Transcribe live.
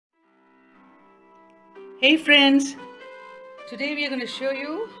Hey friends, today we are going to show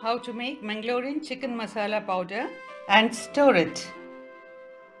you how to make Manglorian chicken masala powder and store it.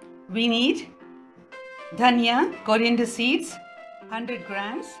 We need Dhania, coriander seeds, 100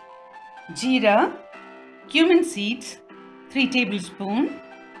 grams, Jeera, cumin seeds, 3 tablespoons,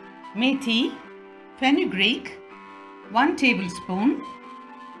 Methi, Fenugreek, 1 tablespoon,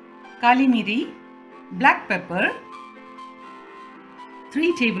 Kalimiri, black pepper,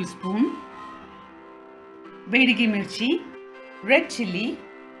 3 tablespoons, Bedagi mirchi, red chilli,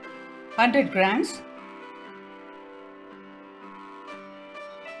 100 grams.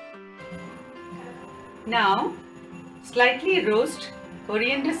 Now, slightly roast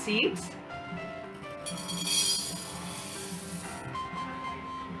coriander seeds.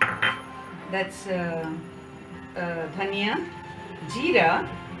 That's Dhania, Jeera,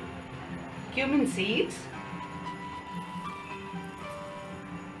 cumin seeds,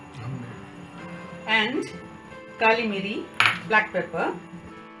 and Kalimiri, black pepper.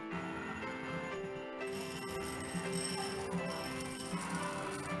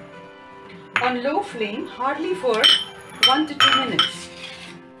 On low flame, hardly for 1 to 2 minutes.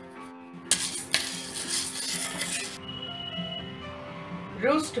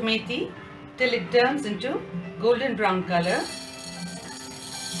 Roast methi till it turns into golden brown color.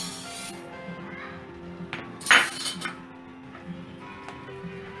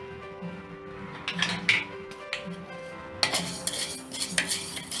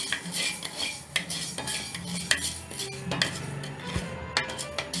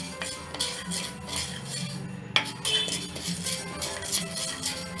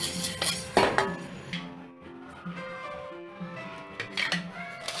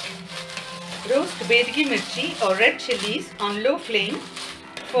 Roast Bedagi mirchi or red chillies on low flame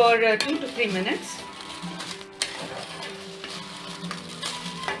for 2 to 3 minutes.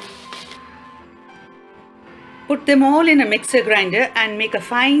 Put them all in a mixer grinder and make a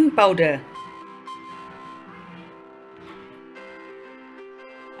fine powder.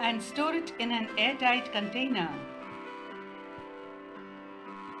 And store it in an airtight container.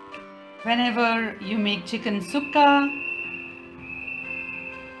 Whenever you make chicken sukka,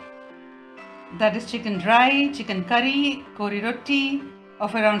 that is chicken dry, chicken curry, Kori rotti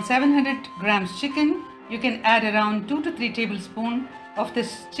of around 700 grams chicken, you can add around 2 to 3 tablespoons of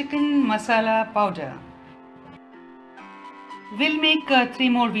this chicken masala powder. We'll make 3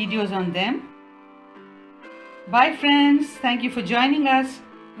 more videos on them. Bye friends, thank you for joining us.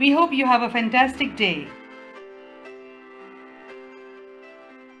 We hope you have a fantastic day.